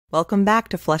Welcome back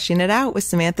to Flushing It Out with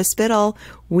Samantha Spittle.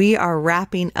 We are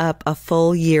wrapping up a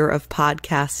full year of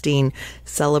podcasting,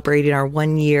 celebrating our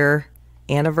 1-year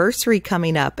anniversary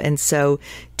coming up. And so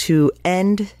to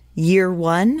end year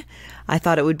one, I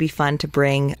thought it would be fun to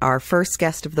bring our first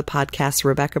guest of the podcast,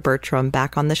 Rebecca Burtram,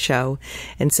 back on the show.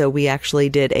 And so we actually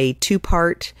did a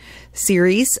 2-part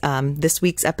series. This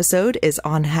week's episode is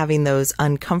on having those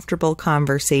uncomfortable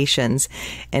conversations.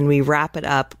 And we wrap it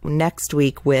up next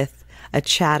week with a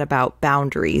chat about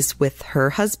boundaries with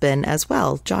her husband as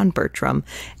well, John Burtram,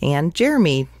 and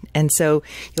Jeremy. And so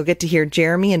you'll get to hear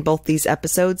Jeremy in both these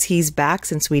episodes. He's back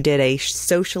since we did a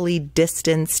socially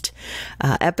distanced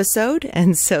episode.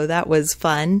 And so that was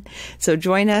fun. So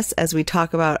join us as we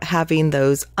talk about having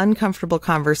those uncomfortable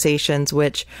conversations,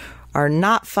 which are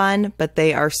not fun, but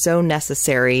they are so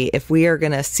necessary. If we are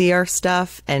going to see our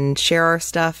stuff and share our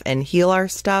stuff and heal our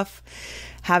stuff,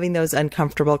 having those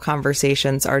uncomfortable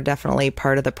conversations are definitely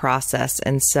part of the process.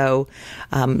 And so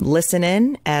listen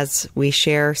in as we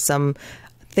share some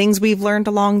things we've learned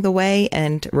along the way,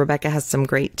 and Rebecca has some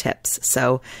great tips.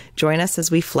 So join us as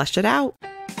we flesh it out.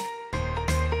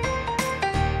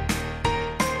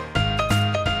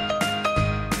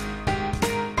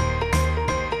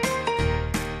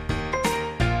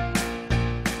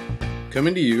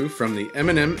 Coming to you from the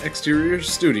M&M Exterior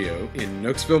Studio in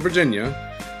Nooksville, Virginia,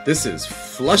 this is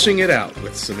Flushing It Out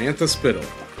with Samantha Spittle,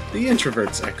 the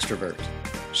introvert's extrovert.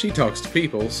 She talks to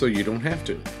people so you don't have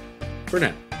to. For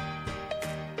now.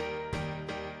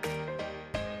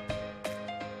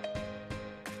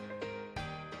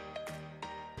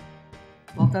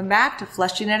 Welcome back to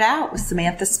Flushing It Out with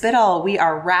Samantha Spittle. We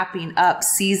are wrapping up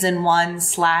season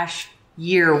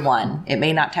 1/year 1. It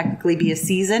may not technically be a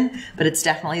season, but it's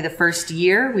definitely the first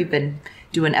year. We've been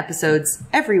doing episodes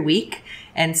every week.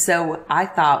 And so I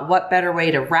thought, what better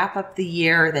way to wrap up the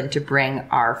year than to bring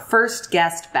our first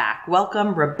guest back.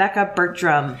 Welcome, Rebecca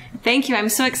Burtram. Thank you. I'm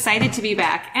so excited to be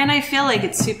back. And I feel like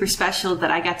it's super special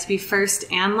that I got to be first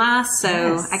and last. So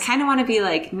yes. I kind of want to be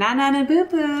like,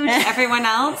 na-na-na-boo-boo to everyone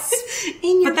else.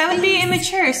 But that would be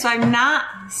immature. So I'm not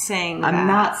saying that. I'm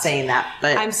not saying that.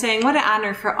 But I'm saying what an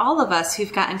honor for all of us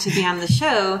who've gotten to be on the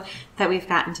show that we've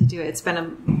gotten to do it. It's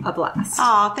been a blast.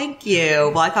 Oh, thank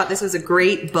you. Well, I thought this was a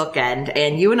great bookend.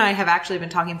 And you and I have actually been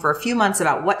talking for a few months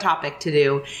about what topic to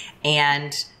do.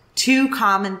 And 2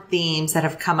 common themes that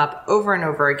have come up over and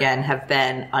over again have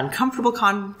been uncomfortable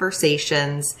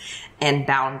conversations and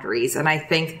boundaries. And I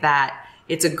think that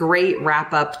it's a great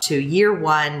wrap up to year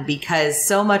 1 because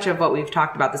so much of what we've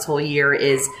talked about this whole year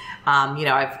is,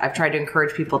 I've tried to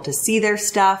encourage people to see their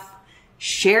stuff,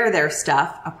 share their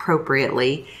stuff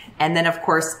appropriately, and then, of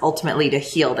course, ultimately to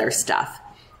heal their stuff.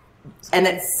 And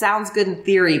it sounds good in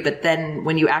theory, but then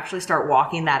when you actually start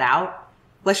walking that out,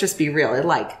 let's just be real. It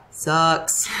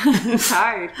sucks. It's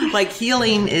hard.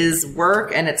 Healing is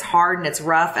work and it's hard and it's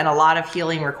rough. And a lot of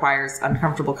healing requires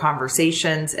uncomfortable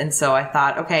conversations. And so I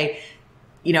thought, okay,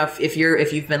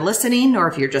 if you've been listening or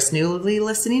if you're just newly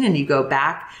listening and you go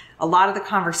back, a lot of the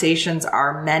conversations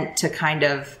are meant to kind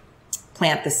of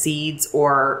plant the seeds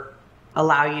or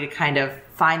allow you to kind of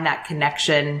find that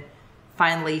connection,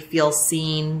 finally feel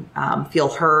seen, feel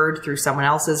heard through someone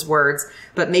else's words,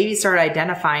 but maybe start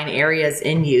identifying areas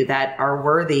in you that are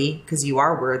worthy, because you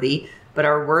are worthy, but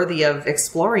are worthy of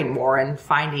exploring more and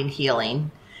finding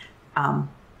healing.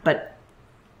 But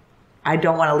I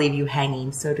don't want to leave you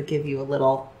hanging. So to give you a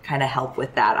little kind of help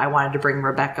with that, I wanted to bring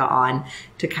Rebecca on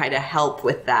to kind of help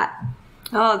with that.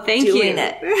 Oh, thank you. Doing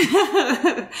it.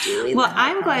 Well,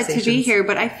 I'm glad to be here,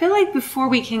 but I feel like before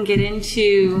we can get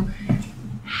into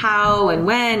how and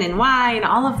when and why and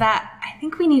all of that, I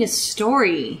think we need a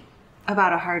story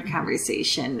about a hard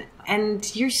conversation.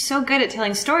 And you're so good at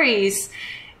telling stories,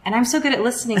 and I'm so good at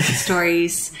listening to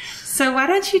stories. So why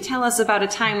don't you tell us about a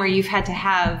time where you've had to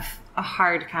have a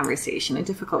hard conversation, a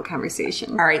difficult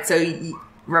conversation? All right. So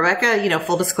Rebecca,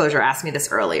 full disclosure, asked me this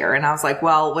earlier, and I was like,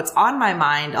 well, what's on my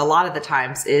mind a lot of the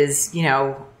times is,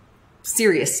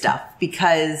 serious stuff,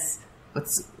 because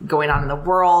what's going on in the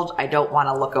world, I don't want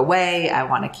to look away. I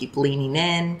want to keep leaning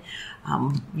in,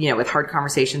 with hard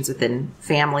conversations within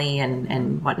family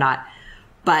and whatnot.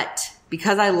 But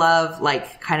because I love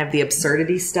kind of the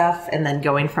absurdity stuff and then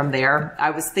going from there, I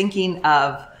was thinking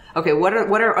of, okay, what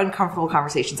are uncomfortable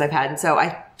conversations I've had? And so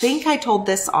I think I told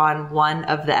this on one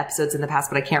of the episodes in the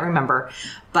past, but I can't remember.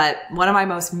 But one of my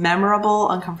most memorable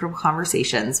uncomfortable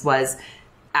conversations was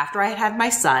after I had my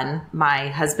son, my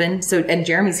husband. So, and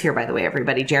Jeremy's here, by the way,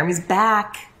 everybody. Jeremy's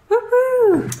back. Woo-hoo.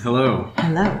 Woo. Hello.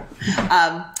 Hello.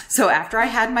 So after I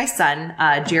had my son,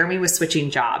 Jeremy was switching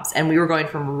jobs, and we were going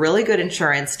from really good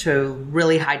insurance to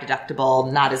really high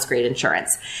deductible, not as great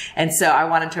insurance. And so I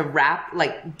wanted to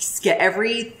get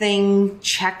everything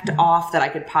checked off that I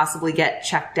could possibly get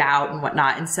checked out and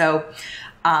whatnot. And so,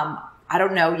 I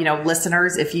don't know,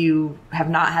 listeners, if you have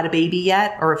not had a baby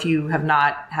yet, or if you have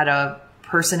not had a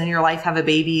person in your life have a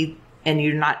baby and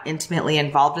you're not intimately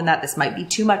involved in that, this might be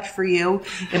too much for you.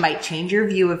 It might change your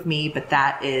view of me, but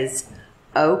that is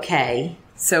okay.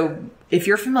 So if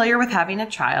you're familiar with having a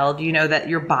child, you know that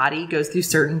your body goes through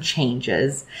certain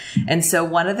changes. And so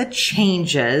one of the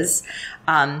changes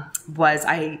was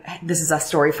this is a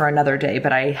story for another day,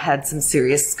 but I had some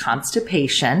serious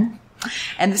constipation.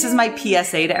 And this is my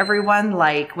PSA to everyone.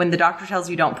 Like, when the doctor tells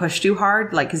you don't push too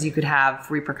hard, because you could have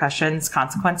repercussions,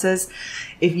 consequences.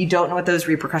 If you don't know what those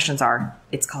repercussions are,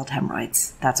 it's called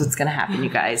hemorrhoids. That's what's going to happen, you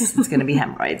guys. It's going to be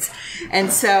hemorrhoids.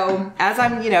 And so as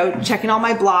I'm, checking all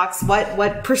my blocks,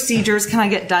 what procedures can I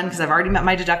get done? Because I've already met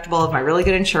my deductible of my really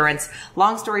good insurance.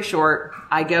 Long story short,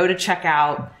 I go to check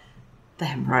out the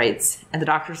hemorrhoids, and the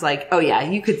doctor's like, oh yeah,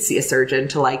 you could see a surgeon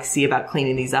to see about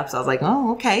cleaning these up. So I was like,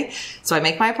 oh, okay. So I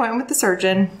make my appointment with the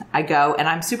surgeon. I go, and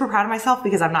I'm super proud of myself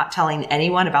because I'm not telling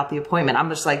anyone about the appointment. I'm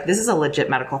just like, this is a legit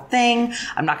medical thing.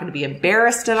 I'm not going to be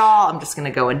embarrassed at all. I'm just going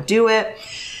to go and do it.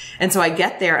 And so I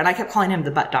get there, and I kept calling him the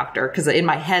butt doctor because in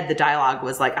my head, the dialogue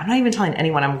was like, I'm not even telling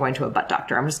anyone I'm going to a butt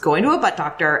doctor. I'm just going to a butt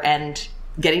doctor and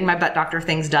getting my butt doctor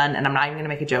things done, and I'm not even going to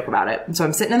make a joke about it. And so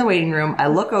I'm sitting in the waiting room. I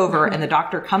look over, and the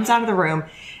doctor comes out of the room,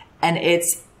 and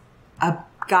it's a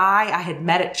guy I had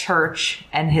met at church,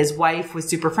 and his wife was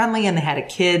super friendly, and they had a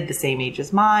kid the same age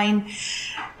as mine,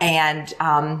 and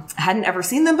hadn't ever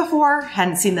seen them before,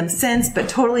 hadn't seen them since, but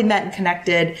totally met and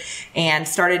connected, and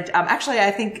started, actually,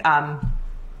 I think,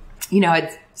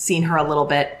 I'd seen her a little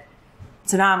bit.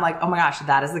 So now I'm like, oh my gosh,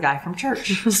 that is the guy from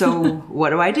church. So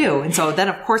what do I do? And so then,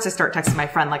 of course, I start texting my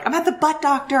friend, I'm at the butt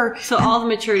doctor. So all the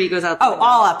maturity goes out the window.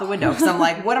 All out the window. Because I'm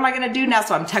like, what am I going to do now?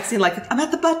 So I'm texting I'm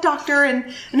at the butt doctor,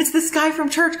 and it's this guy from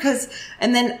church.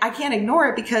 And then I can't ignore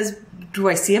it because do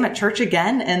I see him at church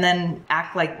again and then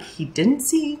act like he didn't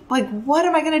see? What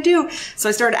am I going to do? So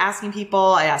I started asking people.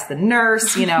 I asked the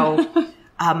nurse, oh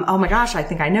my gosh, I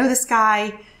think I know this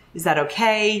guy. Is that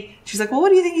okay? She's like, well, what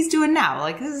do you think he's doing now?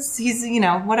 He's,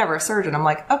 whatever, a surgeon. I'm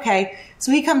like, okay.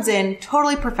 So he comes in,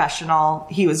 totally professional.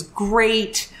 He was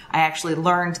great. I actually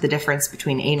learned the difference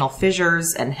between anal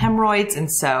fissures and hemorrhoids. And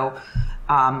so,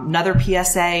 another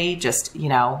PSA, just,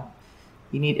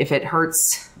 if it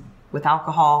hurts with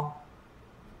alcohol,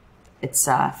 it's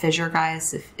fissure,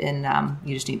 guys,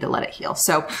 you just need to let it heal.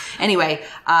 So anyway,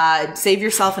 save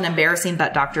yourself an embarrassing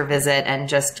butt doctor visit and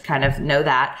just kind of know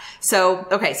that. So,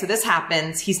 okay, so this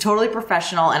happens. He's totally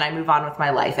professional, and I move on with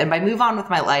my life. And by move on with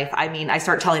my life, I mean I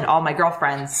start telling all my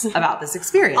girlfriends about this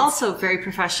experience. Also very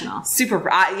professional. Super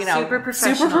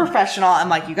professional. I'm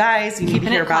like, you guys, you need to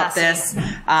hear about this.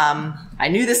 I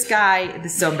knew this guy.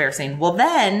 This is so embarrassing. Well,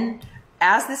 then,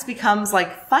 as this becomes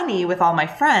funny with all my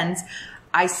friends,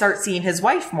 I start seeing his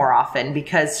wife more often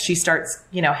because she starts,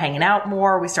 hanging out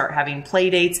more. We start having play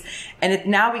dates, and it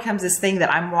now becomes this thing that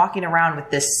I'm walking around with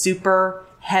this super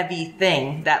heavy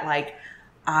thing that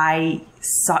I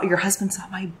saw, your husband saw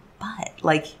my butt.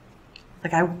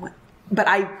 But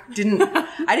I didn't know.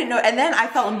 And then I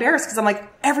felt embarrassed because I'm like,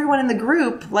 everyone in the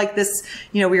group, this,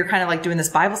 we were kind of doing this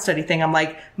Bible study thing. I'm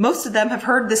like, most of them have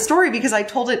heard this story because I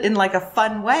told it in a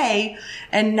fun way.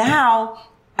 And now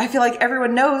I feel like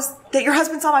everyone knows that your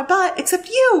husband saw my butt except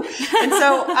you. And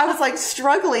so I was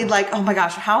struggling, oh my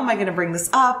gosh, how am I going to bring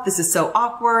this up? This is so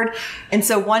awkward. And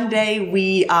so one day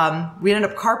we ended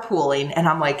up carpooling, and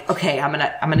I'm like, okay, I'm going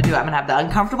to do it. I'm going to have the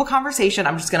uncomfortable conversation.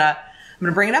 I'm going to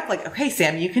bring it up okay,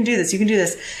 Sam, you can do this. You can do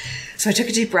this. So I took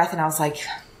a deep breath, and I was I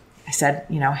said,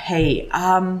 hey,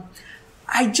 I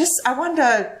wanted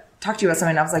to talk to you about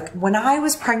something. I was when I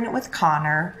was pregnant with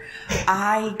Connor,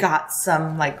 I got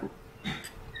some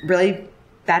really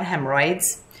bad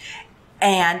hemorrhoids.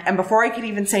 And before I could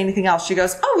even say anything else, she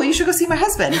goes, oh, well, you should go see my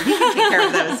husband. He can take care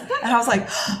of those. And I was like,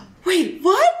 wait,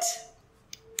 what?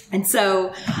 And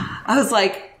so I was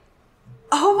like,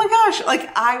 oh my gosh.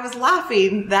 I was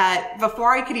laughing that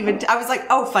before I could even, I was like,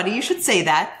 oh, funny, you should say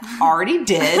that. Already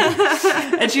did.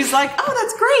 And she's like, oh,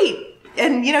 that's great.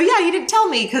 And, you didn't tell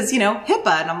me because,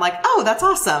 HIPAA. And I'm like, oh, that's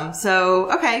awesome. So,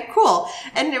 okay, cool.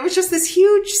 And it was just this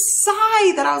huge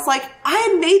sigh that I was like, I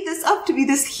had made this up to be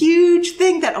this huge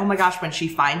thing that, oh my gosh, when she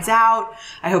finds out,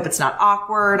 I hope it's not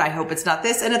awkward. I hope it's not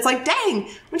this. And it's like, dang,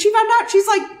 when she found out, she's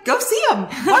like, go see him.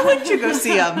 Why wouldn't you go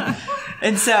see him?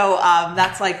 And so,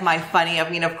 that's like my funny,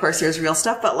 of course there's real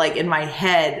stuff, but like in my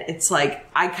head, it's like,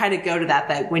 I kind of go to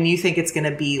that when you think it's going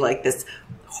to be like this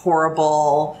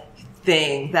horrible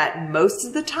thing that most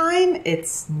of the time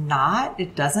it's not,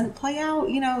 it doesn't play out,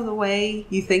 the way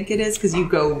you think it is because you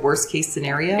go worst case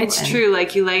scenario. It's true.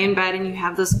 Like you lay in bed and you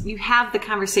have the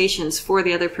conversations for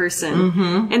the other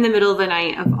person in the middle of the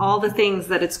night of all the things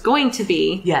that it's going to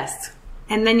be. Yes.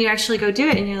 And then you actually go do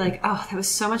it and you're like, oh, that was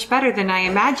so much better than I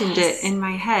imagined it in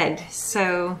my head.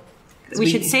 So we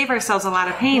should save ourselves a lot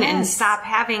of pain and stop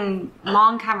having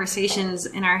long conversations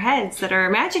in our heads that are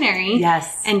imaginary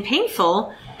and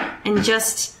painful and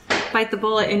just bite the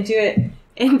bullet and do it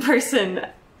in person.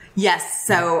 Yes.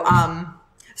 So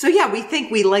yeah,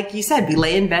 we like you said, we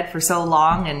lay in bed for so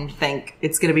long and think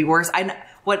it's going to be worse.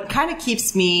 What kind of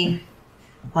keeps me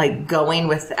like going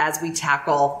with as we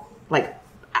tackle like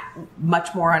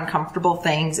much more uncomfortable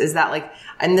things is that like,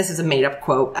 and this is a made up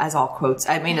quote, as all quotes,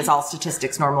 as all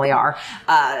statistics normally are,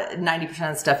 90% of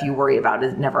the stuff you worry about,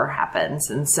 it never happens.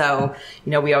 And so,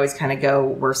 we always kind of go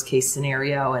worst case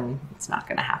scenario and it's not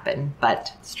going to happen,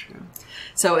 but it's true.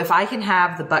 So if I can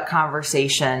have the butt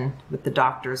conversation with the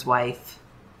doctor's wife,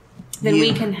 then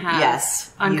we can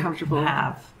have uncomfortable.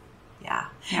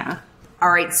 Yeah. All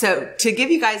right. So to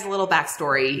give you guys a little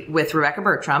backstory with Rebecca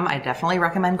Burtram, I definitely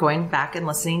recommend going back and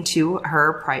listening to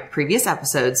her previous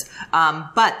episodes.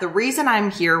 But the reason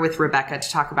I'm here with Rebecca to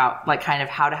talk about like kind of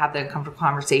how to have the uncomfortable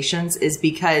conversations is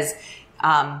because,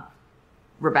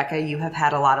 Rebecca, you have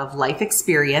had a lot of life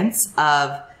experience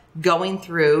of going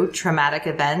through traumatic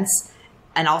events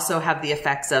and also have the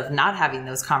effects of not having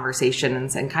those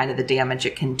conversations and kind of the damage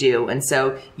it can do. And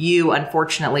so you,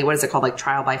 unfortunately, what is it called? Like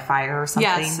trial by fire or something?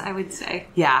 Yes, I would say.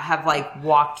 Yeah, have like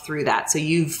walked through that. So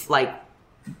you've like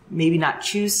maybe not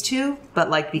choose to, but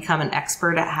like become an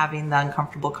expert at having the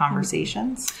uncomfortable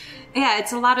conversations. Yeah,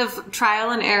 it's a lot of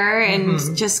trial and error and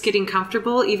just getting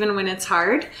comfortable even when it's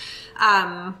hard.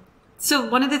 So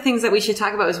one of the things that we should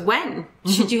talk about is when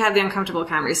should you have the uncomfortable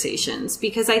conversations?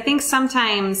 Because I think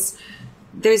sometimes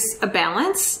there's a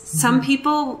balance. Some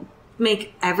people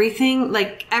make everything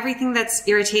that's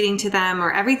irritating to them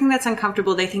or everything that's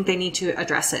uncomfortable, they think they need to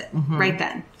address it right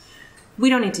then. We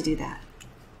don't need to do that.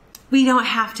 We don't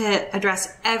have to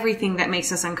address everything that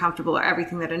makes us uncomfortable or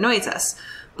everything that annoys us.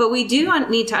 But we do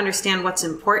need to understand what's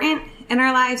important in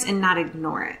our lives and not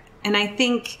ignore it. And I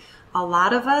think a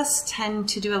lot of us tend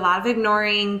to do a lot of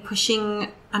ignoring, pushing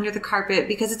under the carpet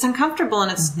because it's uncomfortable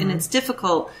and it's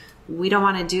difficult. We don't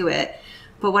want to do it.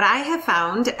 But what I have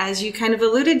found, as you kind of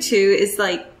alluded to, is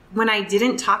like when I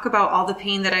didn't talk about all the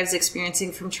pain that I was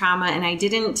experiencing from trauma and I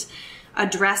didn't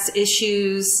address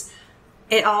issues,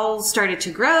 it all started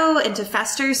to grow and to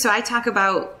fester. So I talk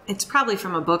about, it's probably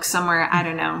from a book somewhere, I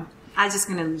don't know. I'm just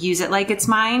going to use it like it's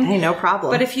mine. Hey, no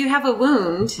problem. But if you have a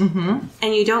wound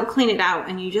and you don't clean it out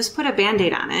and you just put a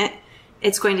Band-Aid on it,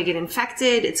 it's going to get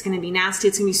infected. It's going to be nasty.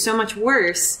 It's going to be so much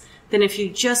worse than if you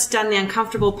just done the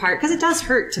uncomfortable part, because it does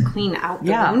hurt to clean out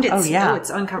the wound. It's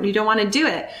uncomfortable. You don't want to do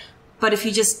it. But if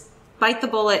you just bite the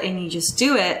bullet and you just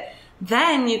do it,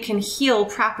 then you can heal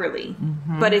properly.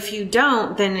 But if you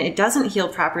don't, then it doesn't heal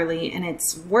properly and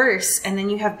it's worse. And then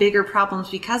you have bigger problems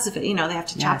because of it. They have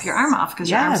to chop your arm off because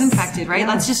your arm's infected, right?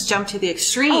 Let's just jump to the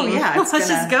extreme. Oh, yeah. Let's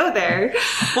just go there.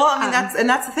 Well, I mean,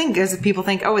 that's the thing, is people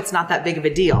think, oh, it's not that big of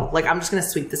a deal. Like, I'm just going to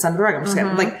sweep this under the rug. I'm just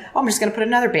going to I'm just going to put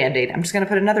another Band-Aid. I'm just going to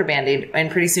put another Band-Aid. And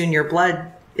pretty soon your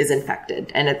blood is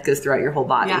infected and it goes throughout your whole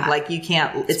body. Yeah. Like you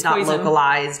can't, it's not poison.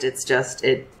 Localized. It's just,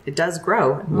 it does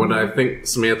grow. What I think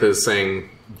Samantha is saying,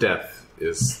 death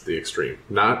is the extreme,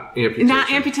 not amputation.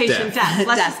 Not amputation, death.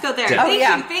 Let's just go there.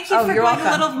 Thank you for going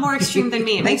a little more extreme than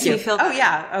me. It makes me feel better.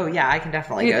 Oh yeah, I can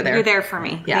definitely go there. You're there for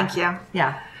me. Yeah. Thank you.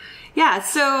 Yeah.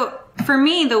 So for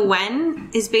me, the when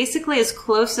is basically as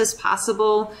close as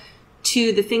possible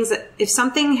to the things that, if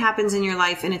something happens in your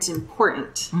life and it's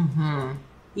important,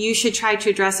 you should try to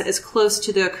address it as close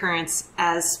to the occurrence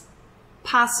as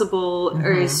possible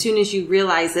or as soon as you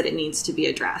realize that it needs to be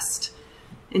addressed,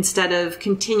 instead of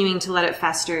continuing to let it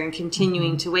fester and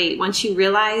continuing to wait. Once you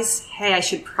realize, hey, I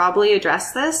should probably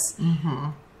address this,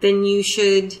 then you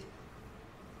should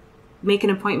make an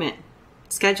appointment,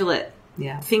 schedule it.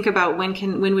 Yeah. Think about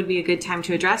when would be a good time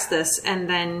to address this. And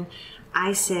then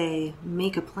I say,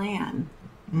 make a plan.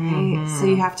 Right? So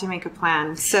you have to make a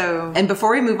plan. So, and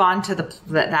before we move on to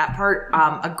that part,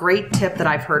 a great tip that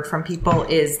I've heard from people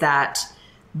is that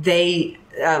they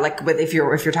if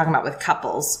you're talking about with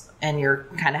couples and you're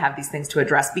kind of have these things to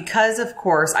address, because of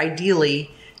course,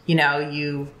 ideally,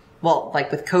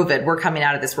 like with COVID, we're coming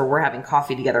out of this where we're having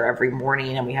coffee together every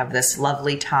morning and we have this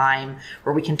lovely time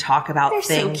where we can talk about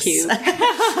things. So cute.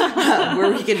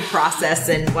 Where we can process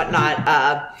and whatnot.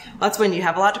 That's when you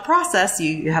have a lot to process.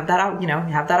 You have that, you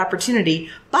have that opportunity.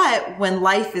 But when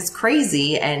life is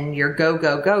crazy and you're go,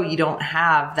 go, go, you don't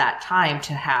have that time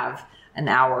to have an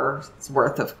hour's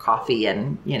worth of coffee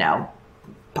and,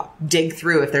 dig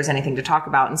through if there's anything to talk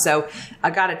about. And so I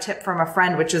got a tip from a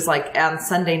friend, which is like on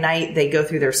Sunday night, they go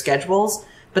through their schedules,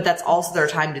 but that's also their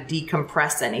time to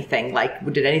decompress anything. Like,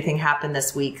 did anything happen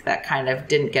this week that kind of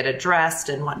didn't get addressed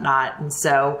and whatnot? And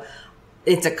so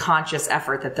it's a conscious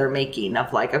effort that they're making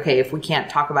of like, okay, if we can't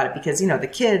talk about it because, the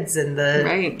kids and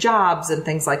the jobs and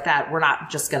things like that, we're not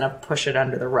just going to push it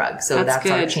under the rug. So that's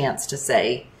our chance to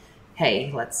say, hey,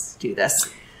 let's do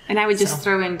this. And I would just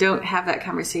throw in, don't have that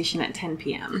conversation at 10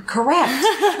 p.m. Correct.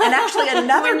 And actually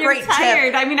another when you're great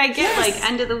tired. tip. I mean, I get like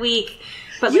end of the week,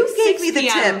 but you like gave 6 me the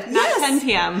p.m., tip. not 10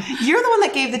 p.m. You're the one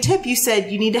that gave the tip. You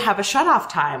said you need to have a shut-off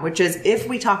time, which is if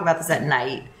we talk about this at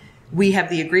night, we have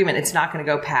the agreement it's not going to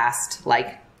go past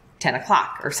like 10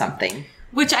 o'clock or something.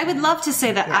 Which I would love to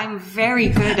say that I'm very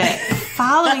good at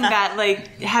following that,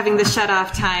 like having the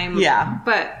shut-off time. Yeah.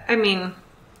 But I mean,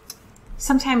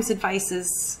 sometimes advice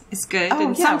is good,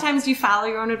 and sometimes you follow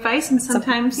your own advice, and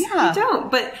sometimes you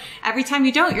don't. But every time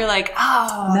you don't, you're like,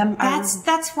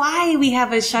 that's why we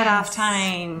have a shut off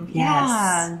time. Yes.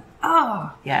 Yeah.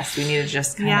 Oh, yes. We need to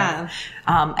just kind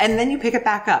of, and then you pick it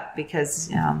back up because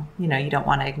you don't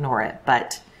want to ignore it.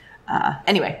 But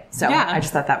anyway, so I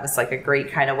just thought that was like a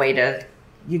great kind of way to.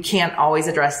 You can't always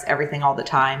address everything all the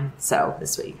time. So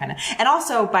this way you kind of, and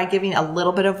also by giving a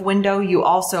little bit of window, you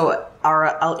also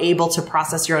are able to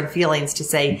process your own feelings to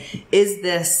say, is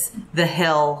this the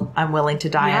hill I'm willing to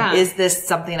die on? Is this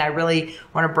something I really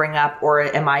want to bring up? Or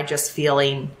am I just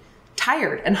feeling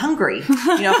tired and hungry? If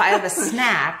I have a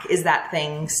snack, is that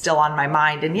thing still on my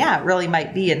mind? And it really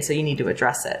might be. And so you need to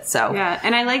address it. So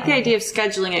and I like the idea of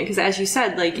scheduling it because as you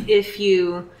said, like if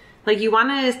you want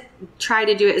to try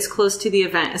to do it as close to the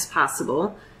event as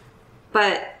possible,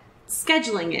 but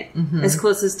scheduling it as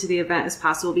close as to the event as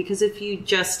possible, because if you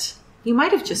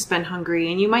might have just been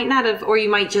hungry and you might not have, or you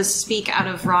might just speak out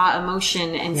of raw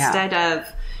emotion instead of,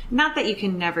 not that you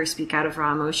can never speak out of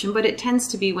raw emotion, but it tends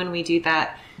to be when we do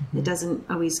that, it doesn't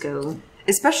always go.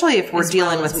 Especially if we're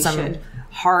dealing with some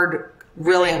hard,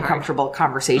 really uncomfortable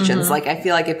conversations. Like, I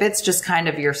feel like if it's just kind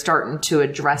of you're starting to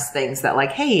address things that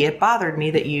like, hey, it bothered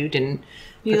me that you didn't.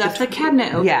 You left the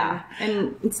cabinet open. Yeah.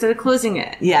 And instead of closing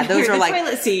it. Yeah, those are like.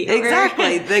 Toilet seat.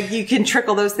 Exactly. You can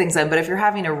trickle those things in. But if you're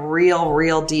having a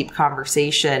real deep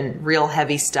conversation, real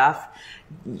heavy stuff,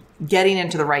 getting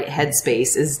into the right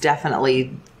headspace is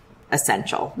definitely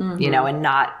essential, and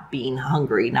not being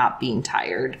hungry, not being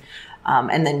tired.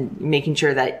 And then making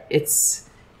sure that it's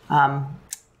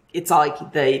all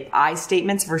like the I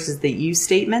statements versus the you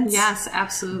statements. Yes,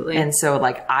 absolutely. And so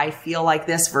like, I feel like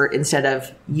this instead of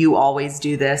you always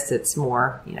do this, it's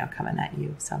more, coming at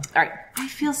you. So, all right. I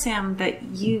feel, Sam, that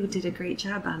you did a great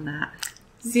job on that.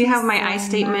 See how my I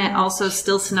statement also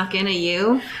still snuck in a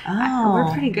you? Oh,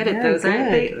 we're pretty good at those, aren't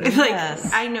they? Yes.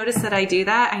 Like, I noticed that I do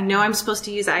that. I know I'm supposed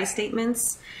to use I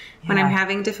statements when I'm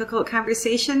having difficult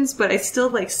conversations, but I still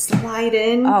like slide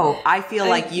in. Oh, I feel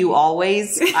like you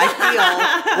always.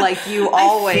 I feel like you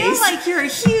always. I feel like you're a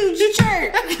huge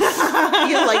jerk.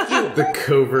 Feel like you. The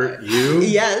covert you?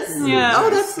 Yes. Yeah. Oh,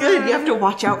 that's good. You have to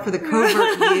watch out for the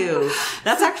covert you.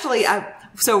 That's actually,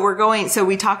 so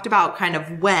we talked about kind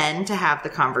of when to have the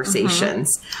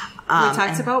conversations. We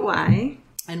talked about why.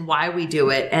 And why we do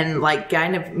it. And like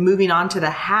kind of moving on to the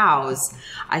hows,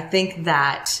 I think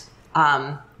that,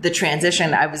 the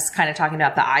transition, I was kind of talking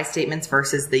about the I statements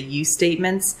versus the you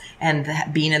statements and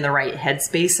being in the right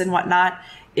headspace and whatnot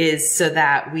is so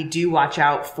that we do watch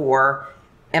out for,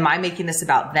 am I making this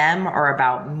about them or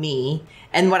about me?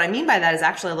 And what I mean by that is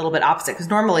actually a little bit opposite, because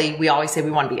normally we always say we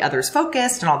want to be others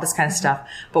focused and all this kind of stuff.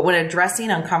 But when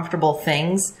addressing uncomfortable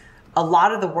things, a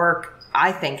lot of the work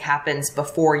I think happens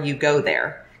before you go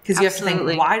there. Because you have to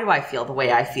think, why do I feel the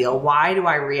way I feel? Why do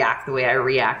I react the way I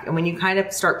react? And when you kind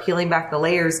of start peeling back the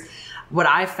layers, what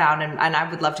I've found, and I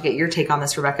would love to get your take on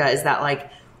this, Rebecca, is that like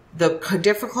the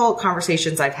difficult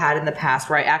conversations I've had in the past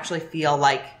where I actually feel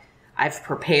like I've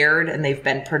prepared and they've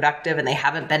been productive and they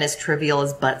haven't been as trivial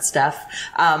as butt stuff.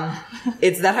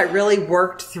 It's that I really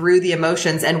worked through the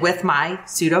emotions and with my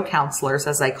pseudo counselors,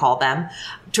 as I call them,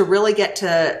 to really get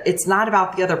to, it's not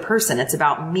about the other person. It's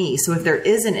about me. So if there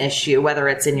is an issue, whether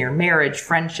it's in your marriage,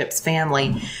 friendships,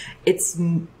 family, it's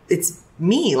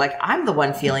me. Like I'm the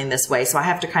one feeling this way. So I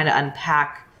have to kind of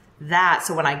unpack that.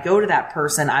 So when I go to that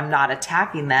person, I'm not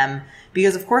attacking them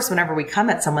because of course, whenever we come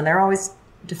at someone, they're always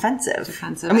defensive. I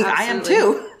mean, absolutely. I am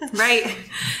too. Right.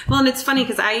 Well, and it's funny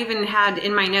because I even had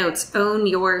in my notes, own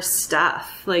your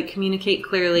stuff, like communicate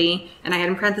clearly. And I had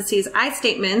in parentheses, I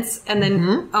statements, and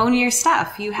then own your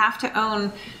stuff. You have to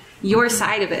own your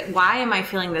side of it. Why am I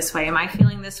feeling this way? Am I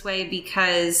feeling this way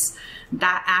because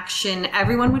that action,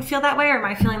 everyone would feel that way? Or am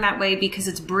I feeling that way because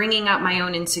it's bringing up my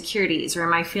own insecurities? Or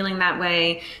am I feeling that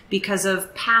way because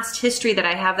of past history that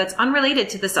I have that's unrelated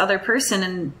to this other person?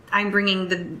 And I'm bringing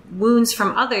the wounds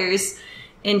from others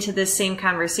into this same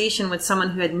conversation with someone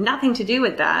who had nothing to do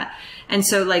with that. And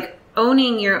so like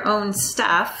owning your own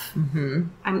stuff,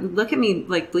 look at me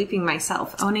like bleeping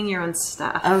myself, owning your own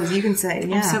stuff. Oh, you can say,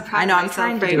 yeah. I'm so proud I know, of I'm myself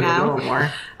trying to right do now. it a little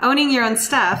more. Owning your own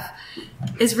stuff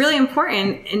is really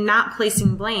important in not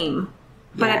placing blame.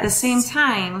 But at the same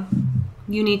time,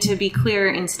 you need to be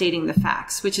clear in stating the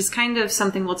facts, which is kind of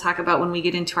something we'll talk about when we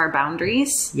get into our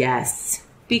boundaries. Yes.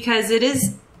 Because it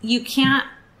is, you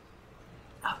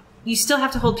still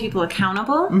have to hold people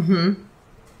accountable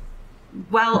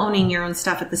while owning your own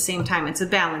stuff at the same time. It's a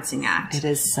balancing act. It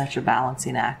is such a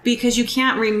balancing act. Because you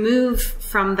can't remove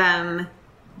from them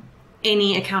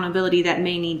any accountability that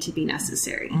may need to be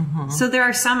necessary. So there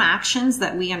are some actions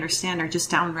that we understand are just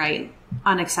downright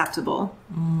unacceptable.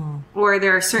 Or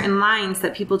there are certain lines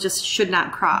that people just should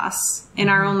not cross in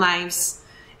our own lives.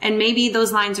 And maybe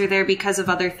those lines are there because of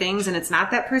other things and it's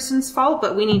not that person's fault,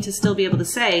 but we need to still be able to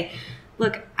say,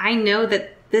 look, I know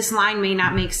that this line may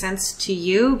not make sense to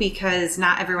you because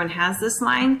not everyone has this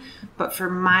line, but for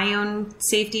my own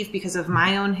safety, because of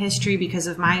my own history, because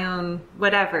of my own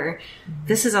whatever,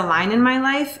 this is a line in my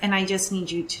life and I just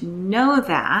need you to know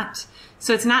that.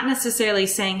 So it's not necessarily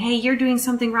saying, hey, you're doing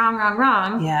something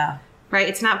wrong. Yeah. Right?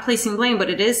 It's not placing blame, but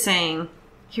it is saying,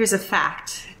 here's a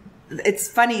fact. It's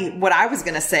funny. What I was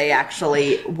going to say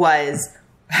actually was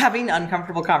having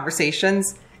uncomfortable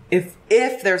conversations.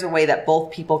 If there's a way that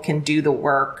both people can do the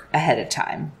work ahead of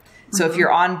time. So if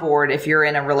you're on board, if you're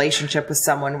in a relationship with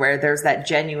someone where there's that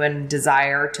genuine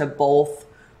desire to both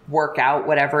work out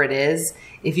whatever it is,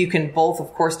 if you can both,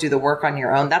 of course, do the work on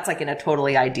your own, that's like in a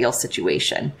totally ideal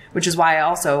situation, which is why I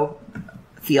also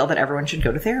feel that everyone should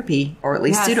go to therapy or at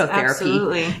least pseudotherapy.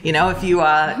 Absolutely. You know, if you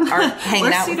are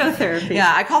hanging out. Pseudotherapy.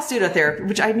 Yeah, I call pseudotherapy,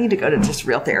 which I need to go to just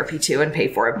real therapy too and pay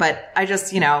for it. But I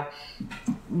just,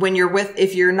 when you're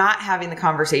if you're not having the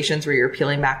conversations where you're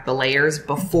peeling back the layers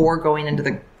before going into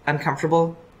the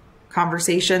uncomfortable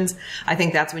conversations, I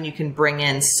think that's when you can bring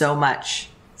in so much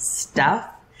stuff.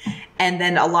 And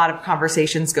then a lot of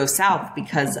conversations go south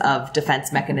because of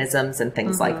defense mechanisms and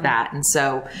things like that. And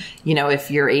so,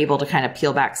 if you're able to kind of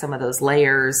peel back some of those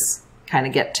layers, kind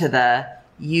of get to the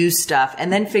you stuff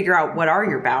and then figure out what are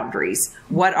your boundaries?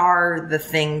 What are the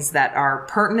things that are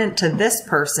pertinent to this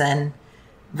person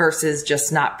versus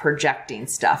just not projecting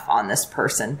stuff on this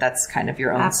person. That's kind of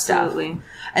your own stuff.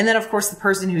 And then, of course, the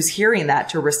person who's hearing that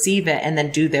to receive it and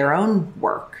then do their own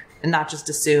work and not just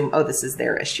assume, oh, this is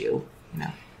their issue.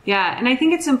 Yeah. And I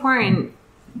think it's important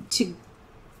to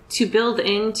build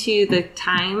into the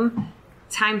time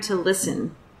to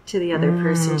listen to the other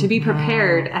person, to be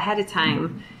prepared ahead of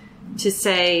time to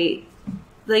say,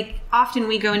 like, often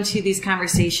we go into these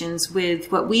conversations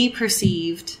with what we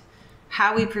perceived,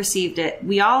 how we perceived it.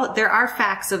 There are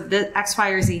facts of the X, Y,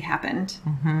 or Z happened,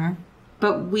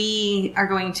 but we are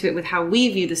going to it with how we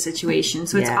view the situation.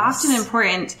 So it's often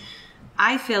important,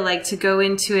 I feel like, to go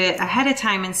into it ahead of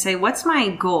time and say, what's my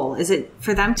goal? Is it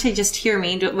for them to just hear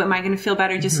me? Am I going to feel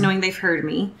better just knowing they've heard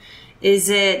me? Is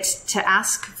it to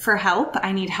ask for help?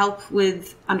 I need help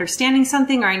with understanding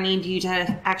something, or I need you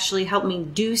to actually help me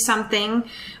do something?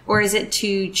 Or is it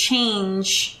to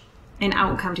change an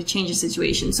outcome, to change a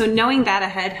situation? So knowing that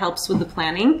ahead helps with the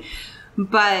planning,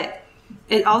 but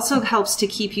it also helps to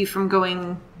keep you from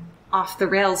going off the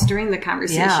rails during the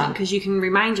conversation, because you can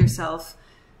remind yourself,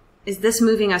 is this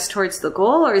moving us towards the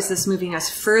goal, or is this moving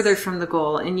us further from the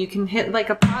goal? And you can hit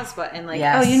like a pause button, like,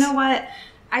 oh, you know what?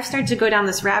 I've started to go down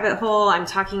this rabbit hole. I'm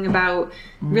talking about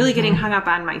really getting hung up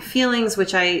on my feelings,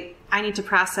 which I need to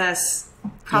process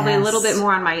probably a little bit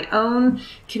more on my own.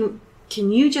 Can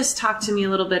you just talk to me a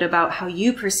little bit about how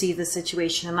you perceive the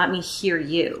situation and let me hear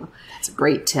you? That's a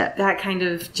great tip. That kind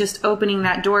of just opening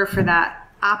that door for that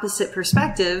opposite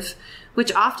perspective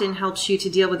which often helps you to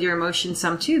deal with your emotions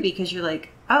some too, because you're like,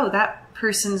 oh, that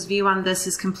person's view on this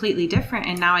is completely different,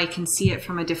 and now I can see it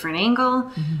from a different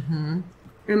angle.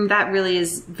 And that really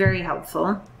is very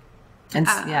helpful. And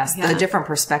yes, the different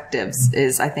perspectives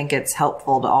is, I think it's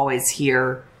helpful to always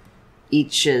hear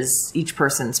each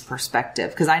person's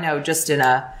perspective. Because I know just in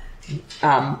a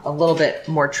little bit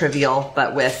more trivial,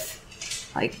 but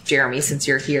with like Jeremy, since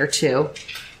you're here too,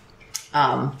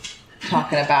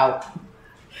 talking about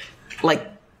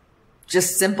like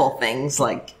just simple things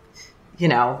like, you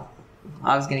know,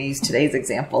 I was going to use today's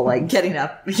example, like getting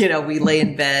up, you know, we lay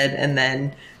in bed and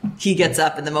then he gets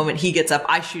up, and the moment he gets up,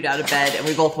 I shoot out of bed and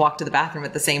we both walk to the bathroom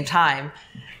at the same time.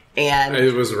 And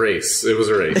it was a race. It was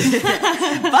a race.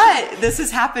 But this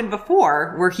has happened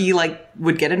before where he like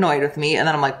would get annoyed with me. And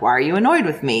then I'm like, why are you annoyed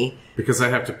with me? Because I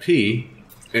have to pee.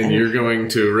 And you're going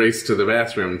to race to the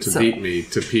bathroom to beat me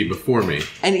to pee before me.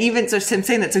 And even so, him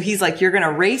saying that, so he's like, you're going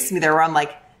to race me there. Where I'm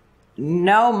like,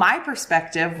 no, my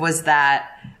perspective was that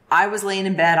I was laying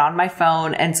in bed on my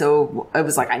phone. And so it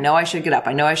was like, I know I should get up.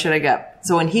 I know I should get up.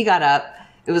 So when he got up,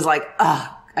 it was like, I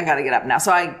got to get up now.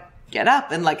 So I get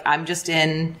up and like, I'm just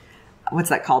in, what's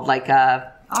that called? Like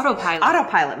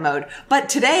autopilot mode. But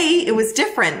today it was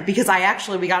different because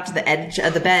we got to the end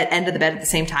of the bed at the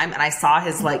same time. And I saw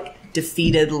his like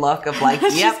defeated look of like,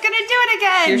 yep, she's going to do it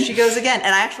again. Here she goes again.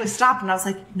 And I actually stopped and I was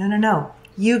like, no,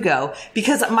 you go.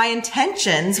 Because my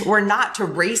intentions were not to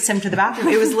race him to the bathroom.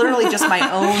 It was literally just my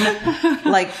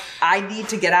own, like, I need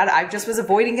to get out. I just was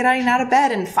avoiding getting out of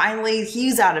bed. And finally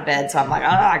he's out of bed. So I'm like,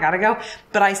 I gotta go.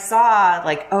 But I saw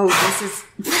like, this is.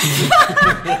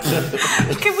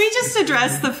 Can we just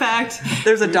address the fact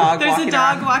there's a dog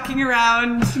walking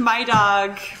around, my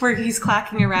dog, where he's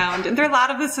clacking around. And there are a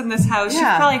lot of us in this house.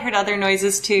 Yeah. You've probably heard other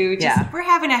noises too. We're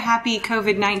having a happy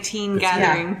COVID-19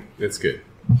 gathering. Yeah. It's good.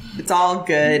 It's all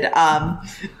good.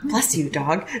 Bless you,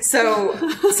 dog. So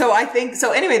I think,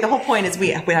 so anyway, the whole point is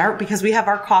because we have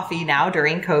our coffee now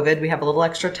during COVID, we have a little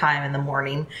extra time in the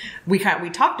morning. We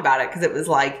talked about it because it was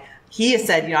like, he has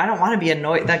said, I don't want to be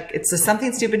annoyed. That it's just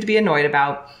something stupid to be annoyed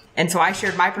about. And so I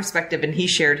shared my perspective and he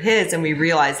shared his, and we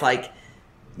realized like,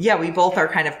 we both are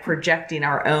kind of projecting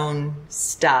our own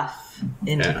stuff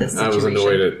into this situation. I was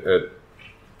annoyed at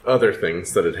other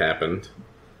things that had happened.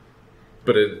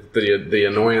 But the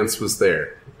annoyance was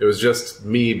there. It was just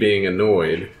me being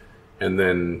annoyed and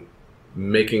then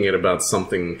making it about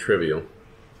something trivial.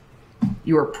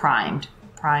 You were primed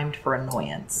for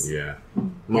annoyance. Yeah.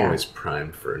 I'm always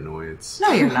primed for annoyance.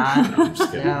 No, you're not. No, I'm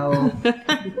just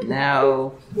kidding.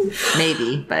 No.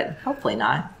 Maybe, but hopefully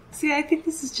not. See, I think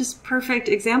this is just perfect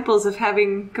examples of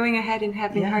going ahead and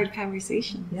having hard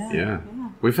conversations. Yeah.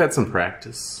 We've had some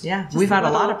practice. Yeah, we've had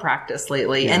a lot of practice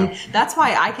lately. Yeah. And that's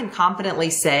why I can confidently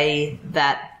say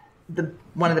that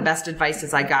one of the best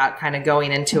advices I got kind of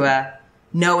going into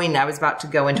knowing I was about to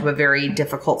go into a very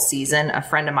difficult season, a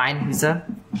friend of mine who's a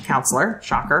counselor,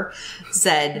 shocker,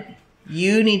 said,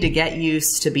 you need to get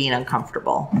used to being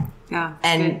uncomfortable. Yeah.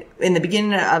 And in the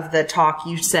beginning of the talk,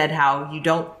 you said how you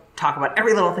don't talk about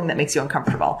every little thing that makes you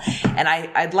uncomfortable. And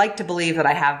I'd like to believe that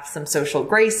I have some social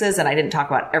graces and I didn't talk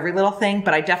about every little thing,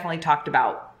 but I definitely talked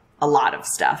about a lot of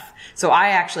stuff. So I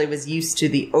actually was used to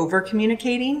the over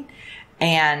communicating.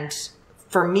 And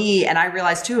for me, and I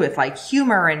realized too, with like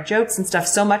humor and jokes and stuff,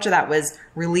 so much of that was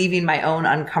relieving my own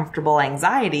uncomfortable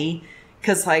anxiety,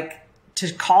 because like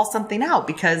to call something out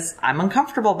because I'm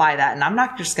uncomfortable by that and I'm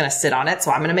not just going to sit on it.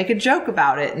 So I'm going to make a joke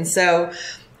about it. And so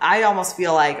I almost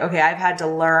feel like, okay, I've had to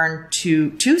learn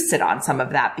to sit on some of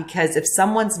that, because if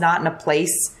someone's not in a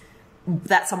place,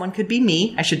 that someone could be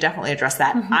me, I should definitely address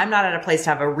that. Mm-hmm. I'm not at a place to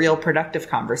have a real productive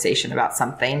conversation about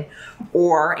something,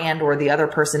 or the other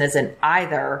person isn't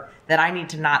either, that I need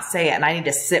to not say it and I need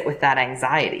to sit with that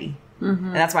anxiety. Mm-hmm.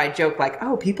 And that's why I joke like,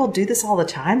 oh, people do this all the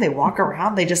time. They walk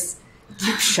around, they just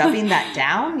keep shoving that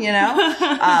down,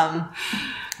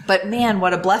 But man,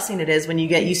 what a blessing it is when you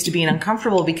get used to being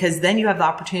uncomfortable, because then you have the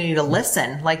opportunity to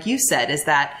listen. Like you said, is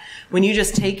that when you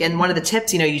just and one of the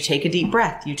tips, you take a deep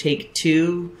breath, you take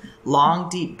 2 long,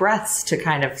 deep breaths to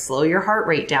kind of slow your heart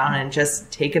rate down and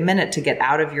just take a minute to get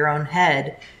out of your own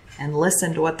head and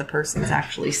listen to what the person's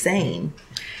actually saying.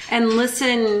 And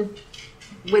listen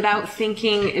without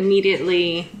thinking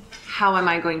immediately, how am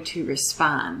I going to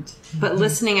respond? Mm-hmm. But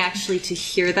listening actually to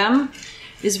hear them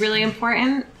is really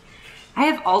important. I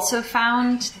have also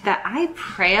found that I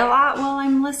pray a lot while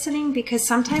I'm listening, because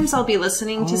sometimes I'll be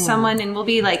listening to someone and we'll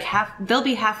be like they'll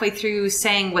be halfway through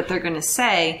saying what they're going to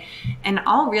say, and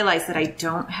I'll realize that I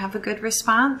don't have a good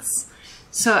response.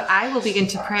 So I will begin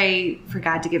to pray for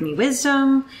God to give me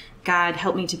wisdom. God,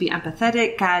 help me to be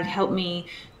empathetic. God, help me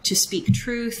to speak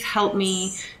truth. Help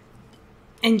me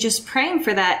and just praying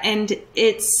for that. And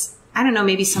it's, I don't know,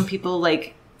 maybe some people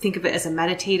like think of it as a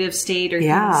meditative state or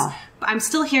things. I'm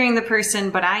still hearing the person,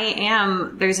 but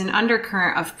there's an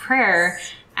undercurrent of prayer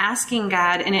asking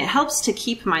God, and it helps to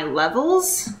keep my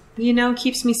levels,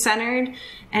 keeps me centered.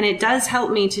 And it does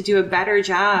help me to do a better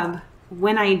job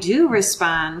when I do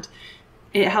respond.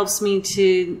 It helps me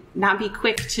to not be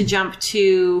quick to jump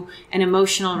to an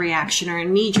emotional reaction or a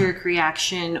knee-jerk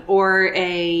reaction or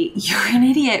you're an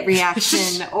idiot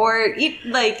reaction or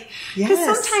because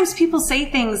sometimes people say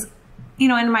things,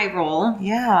 in my role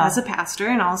as a pastor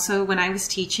and also when I was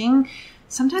teaching,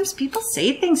 sometimes people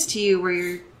say things to you where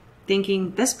you're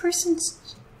thinking, this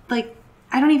person's like,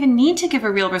 I don't even need to give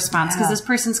a real response because this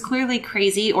person's clearly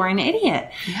crazy or an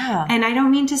idiot. Yeah. And I don't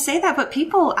mean to say that, but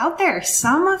people out there,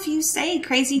 some of you say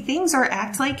crazy things or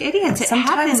act like idiots.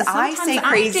 Sometimes I say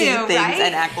crazy things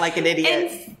and act like an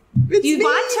idiot. And you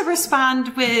want to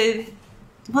respond with,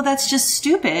 well, that's just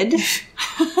stupid.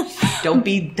 Don't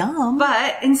be dumb.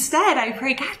 But instead, I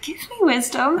pray, God, give me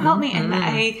wisdom. Help me.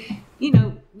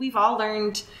 And we've all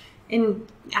learned in,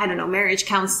 I don't know, marriage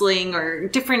counseling or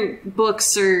different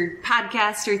books or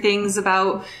podcasts or things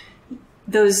about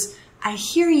those, I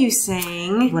hear you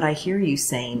saying. What I hear you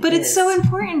saying. But it's so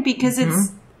important because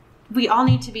we all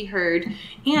need to be heard.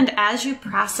 And as you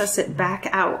process it back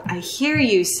out, I hear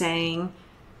you saying,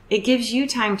 it gives you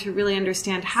time to really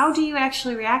understand, how do you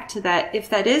actually react to that? If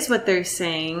that is what they're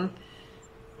saying,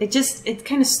 it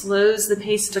kind of slows the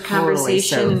pace of the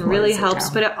conversation and really helps,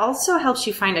 but it also helps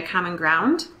you find a common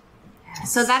ground.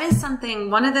 Yes. So that is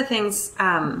one of the things,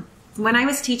 when I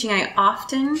was teaching, I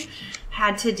often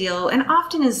had to deal, and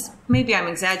often is, maybe I'm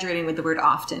exaggerating with the word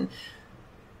often,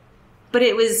 but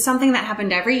it was something that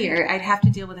happened every year. I'd have to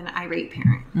deal with an irate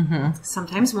parent,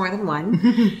 sometimes more than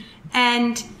one.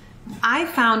 And I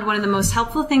found one of the most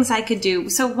helpful things I could do.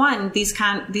 So one, these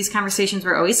conversations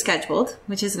were always scheduled,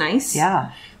 which is nice.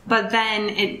 Yeah. But then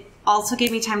it also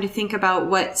gave me time to think about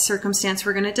what circumstance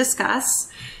we're going to discuss.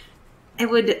 I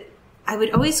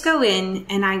would always go in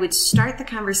and I would start the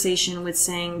conversation with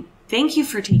saying, thank you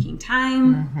for taking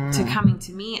time to coming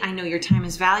to me. I know your time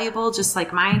is valuable, just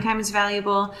like my time is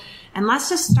valuable. And let's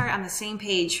just start on the same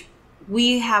page.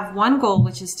 We have one goal,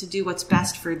 which is to do what's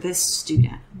best for this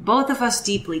student. Both of us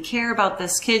deeply care about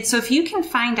this kid. So if you can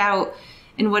find out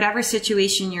in whatever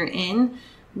situation you're in,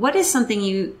 what is something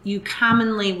you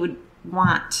commonly would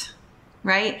want,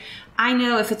 right? I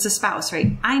know if it's a spouse,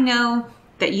 right? I know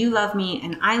that you love me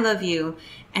and I love you.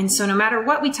 And so no matter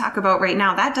what we talk about right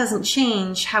now, that doesn't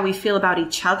change how we feel about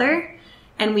each other.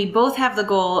 And we both have the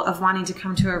goal of wanting to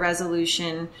come to a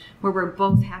resolution where we're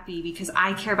both happy because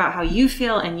I care about how you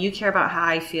feel and you care about how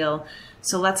I feel.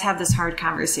 So let's have this hard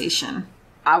conversation.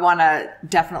 I want to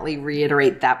definitely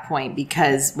reiterate that point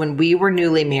because when we were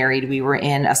newly married, we were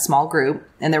in a small group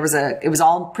and it was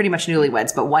all pretty much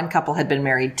newlyweds, but one couple had been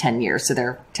married 10 years. So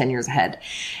they're 10 years ahead.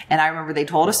 And I remember they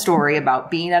told a story about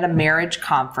being at a marriage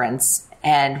conference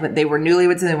and they were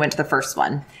newlyweds and they went to the first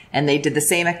one and they did the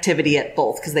same activity at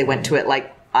both because they went to it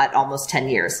like at almost 10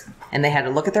 years and they had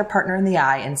to look at their partner in the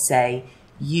eye and say,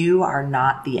 you are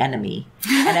not the enemy.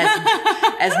 And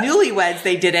as newlyweds,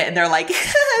 they did it and they're like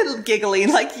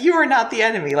giggling, like, you are not the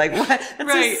enemy. Like, what?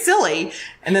 That's so silly.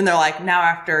 And then they're like, now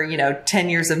after, 10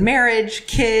 years of marriage,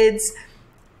 kids,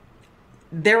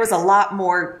 there was a lot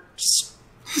more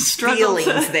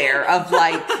feelings there of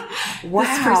like, wow,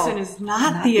 this person is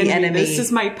not the enemy. This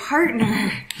is my partner.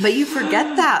 But you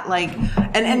forget that, like,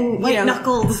 and white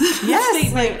knuckles.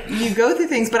 Yes, like you go through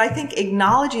things, but I think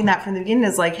acknowledging that from the beginning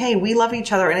is like, hey, we love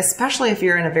each other, and especially if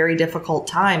you're in a very difficult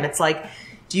time, it's like,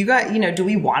 do you guys, do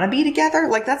we want to be together?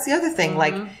 Like that's the other thing.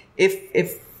 Like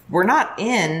if we're not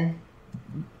in,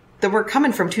 that we're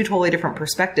coming from two totally different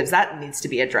perspectives. That needs to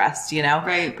be addressed,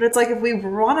 Right. But it's like, if we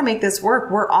want to make this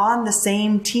work, we're on the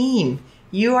same team.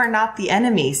 You are not the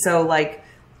enemy. So like,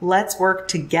 let's work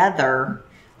together.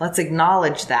 Let's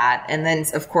acknowledge that. And then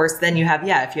of course, then you have,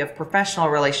 if you have professional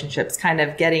relationships, kind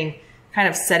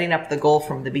of setting up the goal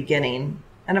from the beginning.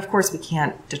 And of course we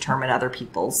can't determine other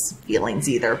people's feelings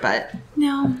either, but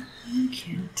no. You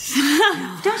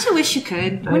can't. Don't you wish you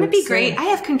could? Wouldn't it be great? I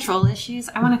have control issues.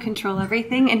 I want to control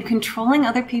everything, and controlling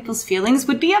other people's feelings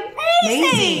would be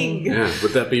amazing. Yeah,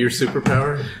 would that be your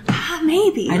superpower?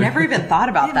 Maybe. I never even thought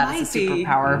about that as a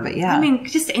superpower, but yeah. I mean,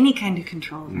 just any kind of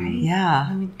control, right? Yeah.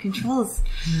 I mean, control is,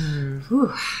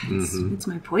 it's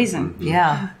my poison.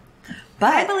 Yeah.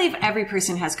 But I believe every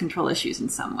person has control issues in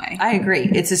some way. I agree.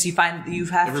 It's just you have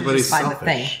to just find the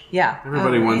thing. Yeah.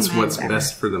 Everybody wants what's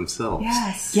best for themselves.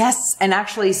 Yes. And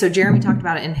actually, so Jeremy talked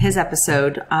about it in his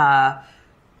episode.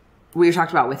 we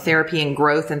talked about with therapy and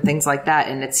growth and things like that.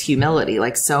 And it's humility.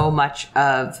 Like so much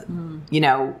of,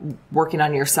 working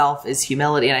on yourself is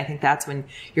humility. And I think that's when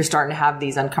you're starting to have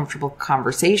these uncomfortable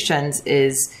conversations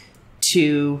is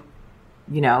to,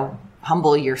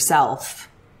 humble yourself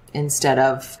instead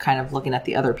of kind of looking at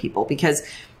the other people. Because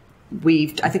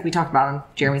I think we talked about on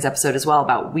Jeremy's episode as well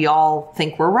about we all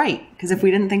think we're right. Because if we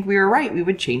didn't think we were right, we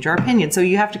would change our opinion. So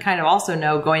you have to kind of also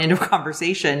know going into a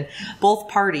conversation, both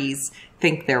parties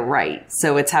think they're right.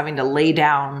 So it's having to lay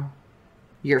down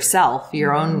yourself,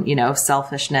 your own,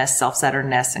 selfishness,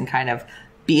 self-centeredness, and kind of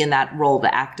be in that role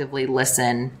to actively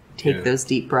listen, take those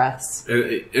deep breaths.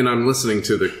 And I'm listening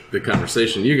to the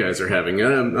conversation you guys are having.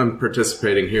 I'm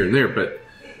participating here and there, but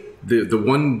the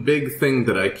one big thing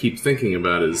that I keep thinking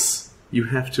about is you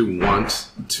have to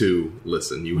want to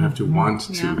listen. You have to want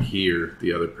to hear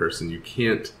the other person. You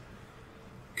can't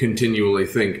continually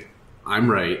think, I'm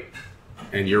right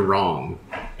and you're wrong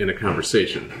in a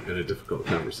conversation, in a difficult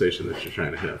conversation that you're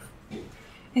trying to have.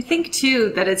 I think,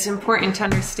 too, that it's important to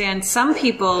understand some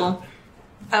people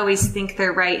always think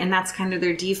they're right, and that's kind of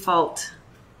their default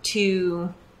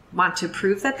to want to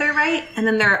prove that they're right. And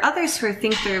then there are others who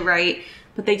think they're right,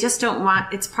 but they just don't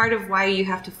want, it's part of why you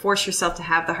have to force yourself to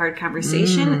have the hard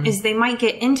conversation, is they might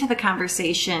get into the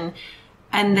conversation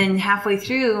and then halfway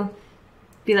through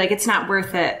be like, it's not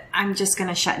worth it. I'm just going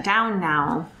to shut down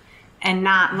now and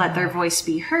not let their voice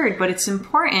be heard. But it's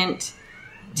important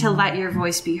to let your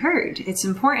voice be heard. It's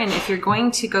important if you're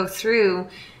going to go through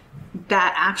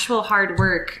that actual hard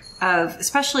work of,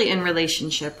 especially in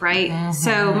relationship, right?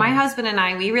 So my husband and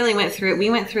I, we really went through it.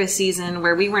 We went through a season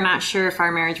where we were not sure if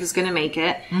our marriage was going to make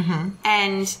it.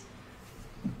 And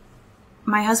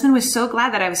my husband was so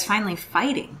glad that I was finally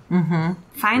fighting.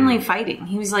 Finally fighting.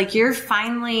 He was like, you're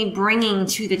finally bringing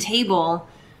to the table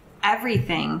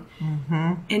everything.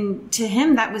 And to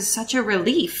him, that was such a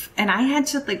relief. And I had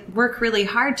to work really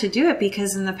hard to do it,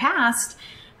 because in the past,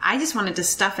 I just wanted to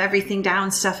stuff everything down,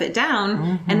 stuff it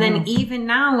down. And then even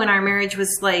now when our marriage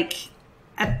was we're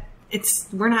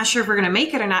not sure if we're going to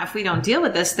make it or not if we don't deal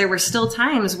with this, there were still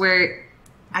times where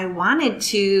I wanted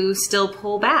to still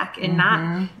pull back and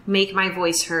not make my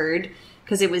voice heard,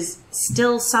 because it was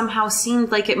still somehow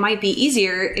seemed like it might be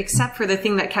easier, except for the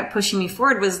thing that kept pushing me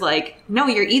forward was like, no,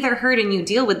 you're either heard and you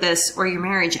deal with this or your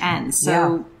marriage ends.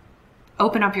 So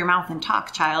open up your mouth and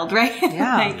talk, child,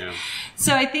 right?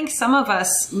 So I think some of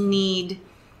us need,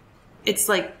 it's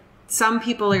like some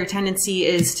people, their tendency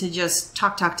is to just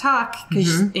talk,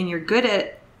 and you're good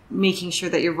at making sure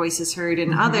that your voice is heard,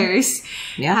 and others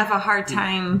have a hard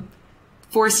time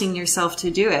forcing yourself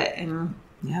to do it. And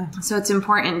so it's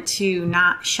important to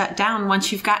not shut down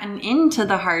once you've gotten into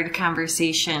the hard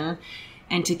conversation,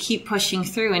 and to keep pushing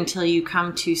through until you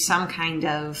come to some kind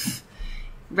of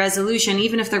resolution,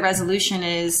 even if the resolution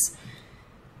is,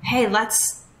 hey,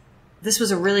 this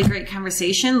was a really great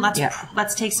conversation.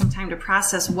 Let's take some time to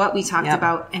process what we talked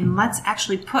about, and let's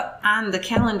actually put on the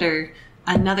calendar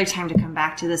another time to come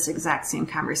back to this exact same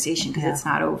conversation, because it's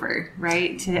not over,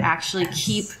 right? To actually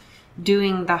keep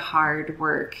doing the hard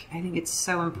work. I think it's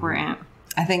so important.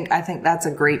 I think that's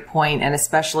a great point, and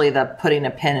especially the putting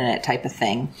a pin in it type of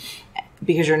thing,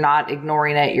 because you're not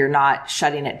ignoring it, you're not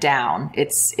shutting it down.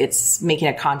 It's making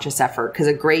a conscious effort. Because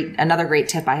another great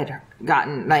tip I had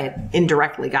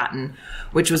indirectly gotten,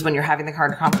 which was when you're having the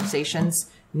hard conversations,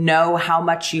 know how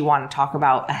much you want to talk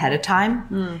about ahead of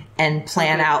time and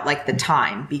plan out the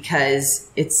time,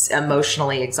 because it's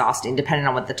emotionally exhausting depending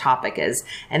on what the topic is.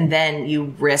 And then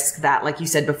you risk that, like you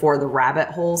said before, the rabbit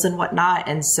holes and whatnot.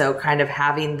 And so kind of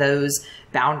having those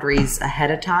boundaries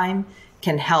ahead of time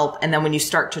can help. And then when you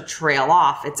start to trail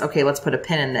off, it's okay, let's put a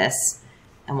pin in this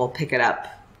and we'll pick it up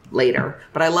later.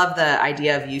 But I love the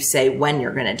idea of you say when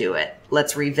you're going to do it.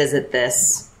 Let's revisit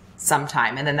this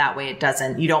sometime. And then that way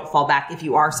you don't fall back. If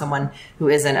you are someone who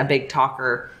isn't a big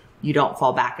talker, you don't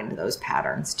fall back into those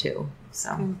patterns too.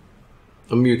 So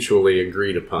a mutually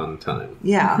agreed upon time.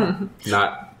 Yeah.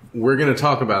 Not, we're going to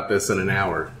talk about this in an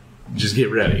hour. Just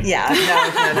get ready. Yeah.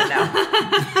 No.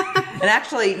 And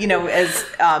actually, as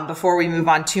before we move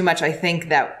on too much, I think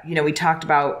that, we talked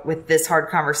about with this hard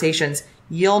conversations,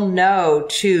 you'll know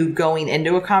too, going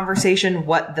into a conversation,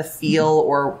 what the feel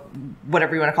or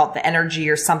whatever you want to call it, the energy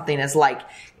or something is like.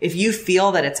 If you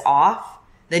feel that it's off,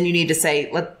 then you need to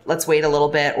say, let's wait a little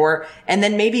bit, and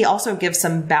then maybe also give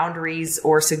some boundaries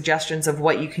or suggestions of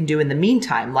what you can do in the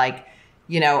meantime. I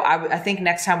think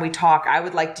next time we talk, I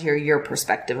would like to hear your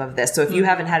perspective of this. So if you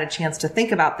haven't had a chance to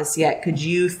think about this yet, could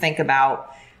you think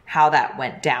about how that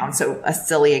went down? So a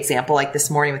silly example, like this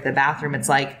morning with the bathroom, it's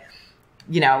like,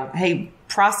 hey,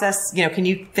 process, can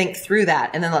you think through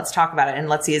that? And then let's talk about it. And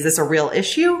let's see, is this a real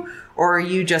issue, or are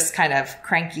you just kind of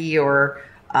cranky or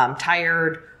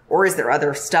tired, or is there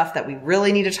other stuff that we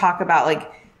really need to talk about?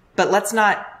 But let's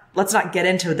not get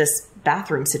into this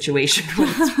bathroom situation when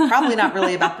it's probably not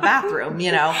really about the bathroom,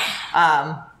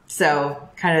 So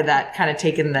kind of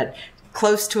taking that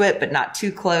close to it, but not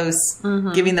too close,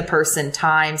 giving the person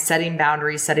time, setting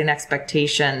boundaries, setting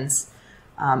expectations,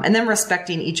 and then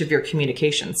respecting each of your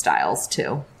communication styles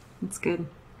too. That's good.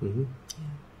 Mm-hmm.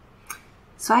 Yeah.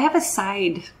 So I have a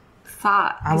side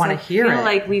thought. I want to hear it. I feel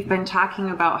like we've been talking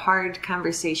about hard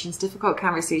conversations, difficult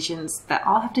conversations that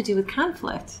all have to do with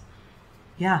conflict.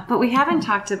 Yeah. But we haven't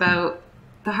talked about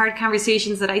the hard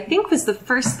conversations that I think was the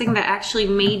first thing that actually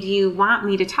made you want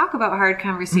me to talk about hard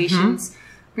conversations.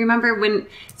 Remember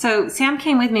so Sam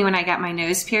came with me when I got my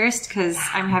nose pierced because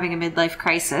I'm having a midlife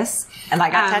crisis. And I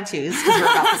got tattoos because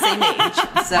we're about the same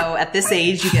age. So at this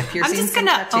age, you get piercings. I'm just going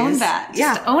to own that.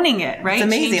 Just owning it, right? It's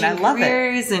amazing. Changing I love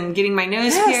careers it. And getting my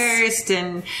nose pierced.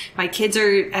 And my kids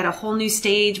are at a whole new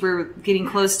stage. We're getting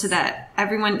close to that.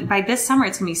 Everyone, by this summer,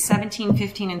 it's going to be 17,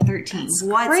 15, and 13.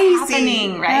 What's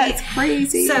happening, right? That's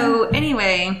crazy. So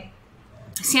anyway,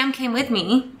 Sam came with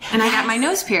me and I got my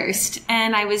nose pierced,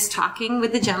 and I was talking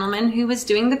with the gentleman who was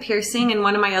doing the piercing, and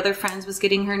one of my other friends was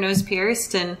getting her nose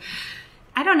pierced, and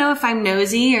I don't know if I'm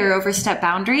nosy or overstep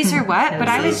boundaries or what, but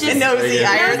I was just nosy.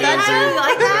 I heard that too.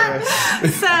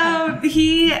 Like that. So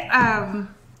he,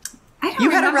 you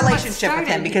had a relationship with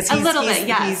him because he's a little bit,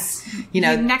 yes. He's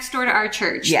next door to our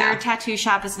church. Yeah. Their tattoo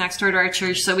shop is next door to our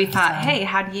church. So we thought, hey,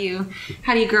 how do you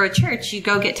grow a church? You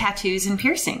go get tattoos and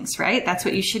piercings, right? That's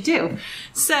what you should do.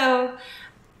 So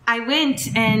I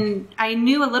went and I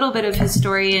knew a little bit of his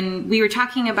story, and we were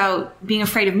talking about being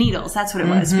afraid of needles. That's what it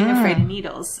was, being afraid of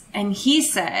needles. And he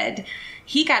said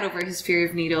he got over his fear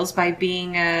of needles by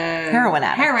being a heroin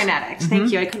addict.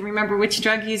 Thank you. I couldn't remember which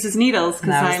drug uses needles.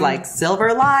 And I was like,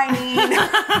 silver lining.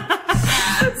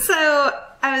 So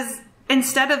I was,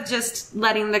 instead of just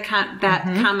letting that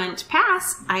comment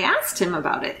pass, I asked him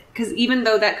about it. Because even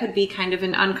though that could be kind of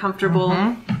an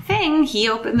uncomfortable thing, he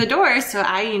opened the door. So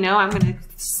I'm going to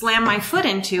slam my foot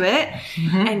into it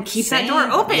and keep that door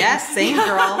open. Yes, same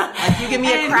girl. Like, you give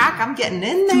me a crack, I'm getting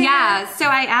in there. Yeah. So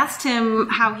I asked him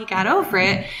how he got over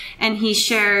it, and he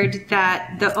shared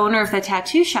that the owner of the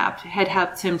tattoo shop had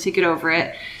helped him to get over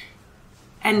it.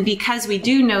 And because we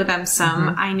do know them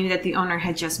some, I knew that the owner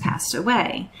had just passed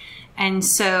away. And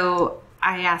so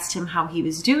I asked him how he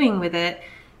was doing with it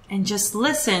and just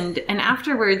listened. And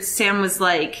afterwards, Sam was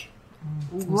like,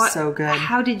 "What? So good.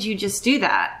 How did you just do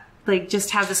that? Like, just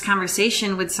have this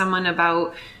conversation with someone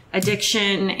about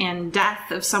addiction and death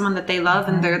of someone that they love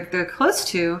and they're close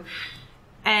to."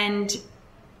 And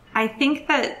I think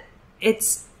that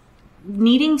it's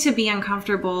needing to be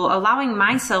uncomfortable, allowing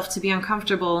myself to be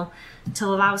uncomfortable to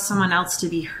allow someone else to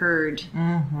be heard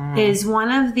is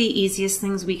one of the easiest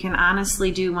things we can honestly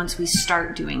do once we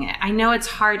start doing it. I know it's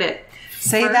hard at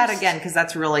Say first. that again, because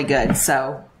that's really good.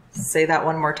 So say that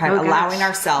one more time. Allowing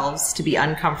ourselves to be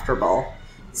uncomfortable.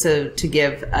 So to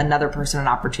give another person an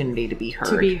opportunity to be heard.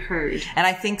 To be heard. And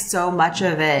I think so much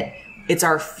of it, it's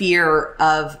our fear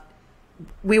of,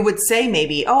 we would say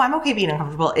maybe, oh, I'm okay being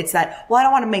uncomfortable. It's that, well, I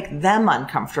don't want to make them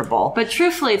uncomfortable. But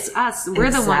truthfully, it's us. We're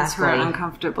the ones who are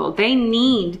uncomfortable. They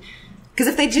need, because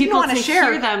if they didn't want to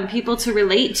share, hear them, people to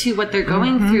relate to what they're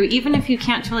going through, even if you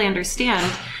can't totally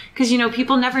understand. Because,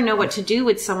 people never know what to do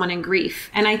with someone in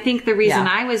grief. And I think the reason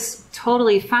I was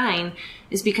totally fine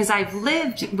is because I've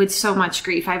lived with so much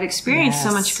grief. I've experienced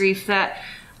so much grief that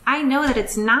I know that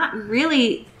it's not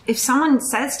really, if someone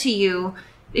says to you,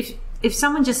 if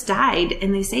someone just died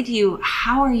and they say to you,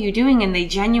 how are you doing? And they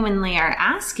genuinely are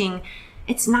asking,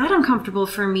 it's not uncomfortable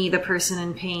for me, the person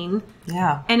in pain.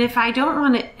 Yeah. And if I don't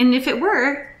want to, and if it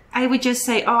were, I would just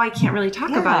say, oh, I can't really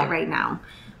talk about it right now.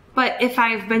 But if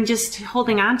I've been just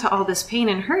holding on to all this pain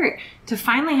and hurt, to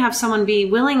finally have someone be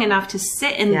willing enough to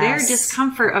sit in their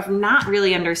discomfort of not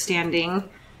really understanding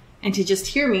and to just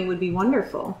hear me would be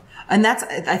wonderful. And that's,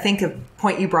 I think, a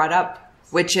point you brought up,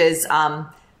 which is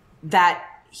that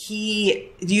he,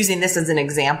 using this as an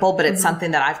example, but it's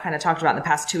something that I've kind of talked about in the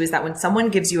past too, is that when someone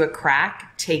gives you a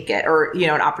crack, take it, or,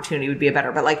 an opportunity would be a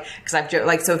better, but because I've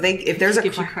so if there's a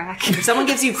crack, if someone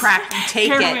gives you crack, take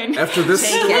it. After this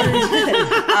story.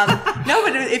 No,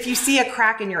 but if you see a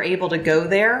crack and you're able to go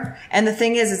there, and the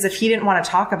thing is if he didn't want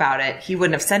to talk about it, he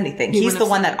wouldn't have said anything. He's the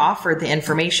one that offered the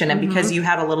information, and because you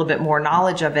had a little bit more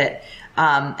knowledge of it,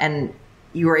 and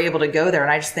you were able to go there. And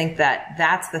I just think that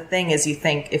that's the thing, is you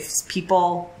think if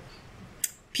people,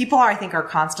 people I think are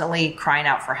constantly crying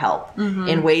out for help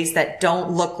in ways that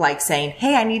don't look like saying,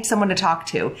 hey, I need someone to talk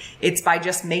to. It's by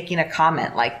just making a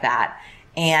comment like that.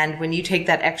 And when you take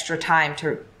that extra time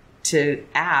to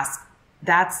ask,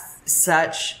 that's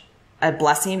such a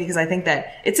blessing, because I think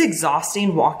that it's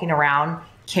exhausting walking around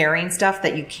carrying stuff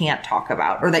that you can't talk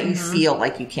about or that you feel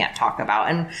like you can't talk about.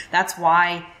 And that's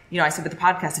why, I said with the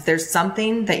podcast, if there's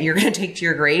something that you're going to take to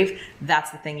your grave,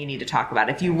 that's the thing you need to talk about.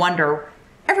 If you wonder,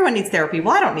 everyone needs therapy.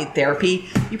 Well, I don't need therapy.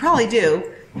 You probably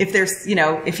do. If there's,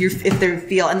 if they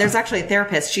feel, and there's actually a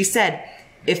therapist, she said,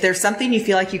 if there's something you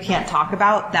feel like you can't talk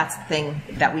about, that's the thing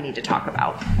that we need to talk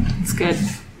about. It's good.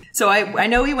 So I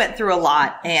know we went through a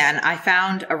lot, and I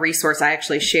found a resource. I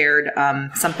actually shared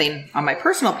something on my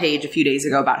personal page a few days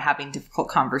ago about having difficult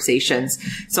conversations.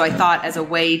 So I thought as a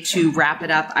way to wrap it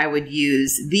up, I would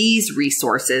use these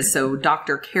resources. So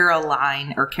Dr.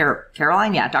 Caroline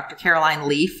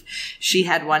Leaf, she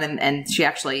had one, and she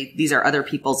actually, these are other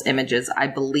people's images, I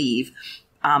believe.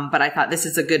 But I thought this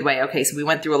is a good way. Okay, so we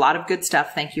went through a lot of good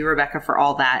stuff. Thank you, Rebecca, for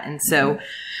all that. And so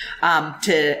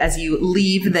as you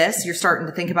leave this, you're starting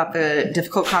to think about the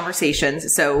difficult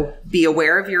conversations. So be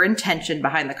aware of your intention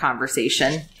behind the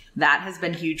conversation. That has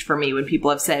been huge for me when people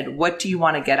have said, what do you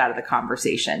want to get out of the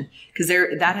conversation? Because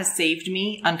that has saved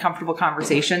me uncomfortable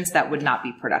conversations that would not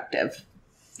be productive,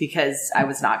 because I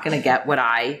was not going to get what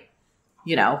I,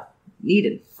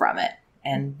 needed from it.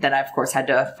 And then I, of course, had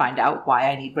to find out why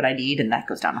I need what I need. And that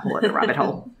goes down a whole other rabbit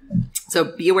hole.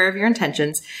 So be aware of your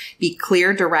intentions. Be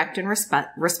clear, direct, and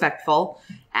respectful.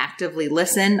 Actively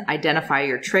listen. Identify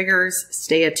your triggers.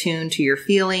 Stay attuned to your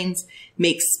feelings.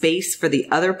 Make space for the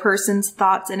other person's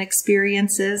thoughts and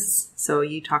experiences. So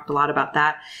you talked a lot about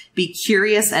that. Be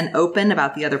curious and open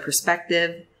about the other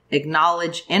perspective.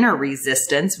 Acknowledge inner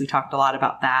resistance. We talked a lot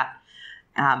about that.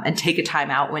 And take a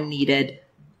time out when needed.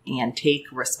 And take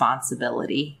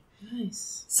responsibility.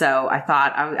 Nice. So I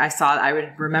thought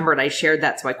I remembered I shared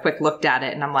that. So I quick looked at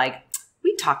it and I'm like,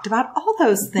 we talked about all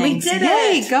those things. We did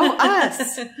Yay, it. Go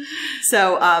us.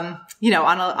 So,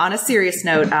 on a serious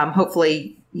note,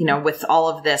 hopefully, with all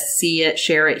of this, see it,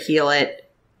 share it, heal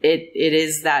it. It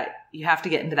is that you have to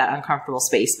get into that uncomfortable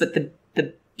space. But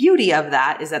the beauty of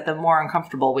that is that the more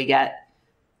uncomfortable we get,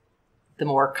 the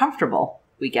more comfortable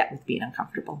we get with being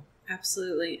uncomfortable.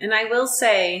 Absolutely. And I will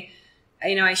say,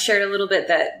 I shared a little bit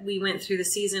that we went through the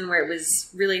season where it was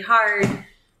really hard.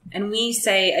 And we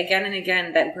say again and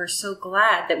again that we're so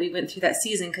glad that we went through that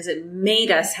season, because it made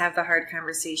us have the hard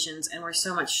conversations. And we're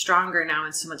so much stronger now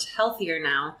and so much healthier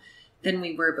now than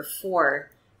we were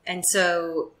before. And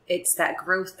so it's that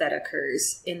growth that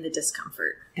occurs in the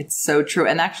discomfort. It's so true.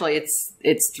 And actually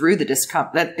it's through the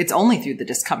discomfort, it's only through the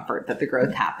discomfort that the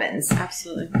growth happens.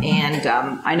 Absolutely. And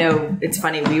I know it's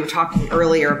funny, we were talking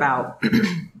earlier about,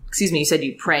 you said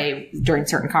you pray during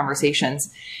certain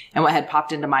conversations. And what had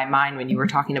popped into my mind when you were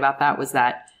talking about that was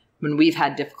that when we've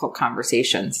had difficult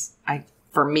conversations,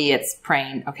 for me, it's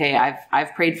praying, okay,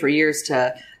 I've prayed for years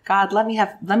to God, let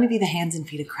me be the hands and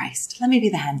feet of Christ. Let me be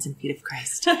the hands and feet of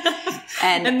Christ.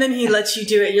 And then he lets you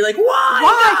do it. You're like, why?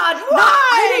 God, why? No,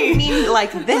 I didn't mean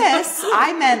like this.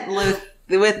 I meant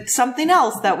with something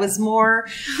else that was more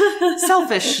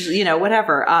selfish,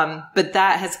 whatever. But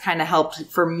that has kind of helped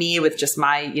for me with just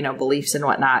my, beliefs and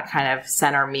whatnot, kind of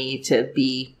center me to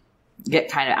get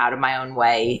kind of out of my own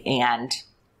way and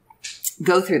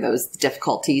go through those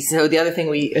difficulties. So the other thing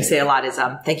we say a lot is,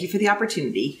 thank you for the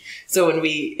opportunity. So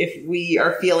if we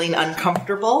are feeling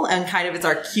uncomfortable, and kind of it's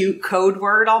our cute code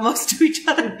word almost to each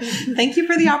other, thank you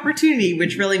for the opportunity,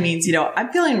 which really means,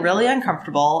 I'm feeling really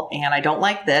uncomfortable and I don't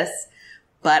like this,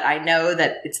 but I know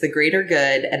that it's the greater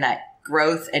good and that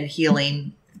growth and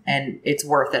healing, and it's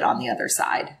worth it on the other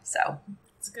side. So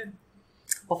it's good.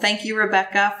 Well, thank you,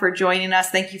 Rebecca, for joining us.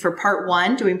 Thank you for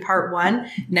doing part one.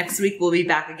 Next week, we'll be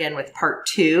back again with part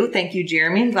 2. Thank you,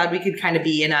 Jeremy. I'm glad we could kind of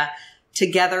be in a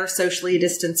together, socially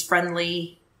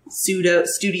distance-friendly,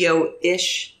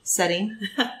 studio-ish setting.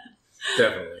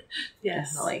 Definitely.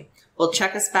 Yes. Definitely. Well,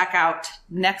 check us back out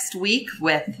next week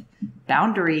with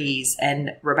Boundaries,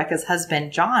 and Rebecca's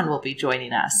husband, John, will be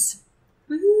joining us.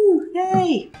 Woohoo!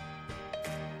 Yay!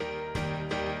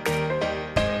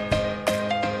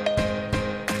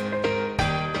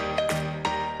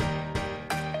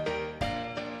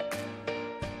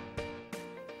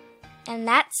 And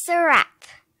that's a wrap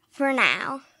for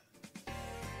now.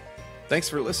 Thanks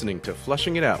for listening to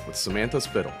Flushing It Out with Samantha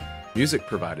Spittle. Music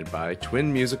provided by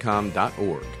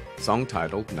twinmusicom.org. Song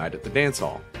titled Night at the Dance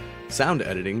Hall. Sound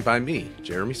editing by me,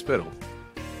 Jeremy Spittle.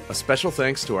 A special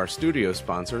thanks to our studio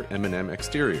sponsor, M&M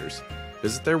Exteriors.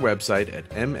 Visit their website at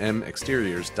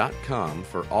mmexteriors.com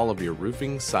for all of your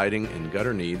roofing, siding, and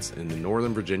gutter needs in the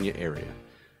Northern Virginia area.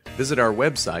 Visit our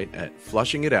website at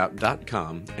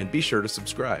flushingitout.com and be sure to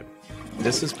subscribe.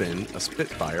 This has been a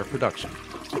Spitfire production.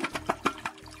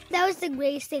 That was the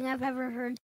greatest thing I've ever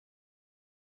heard.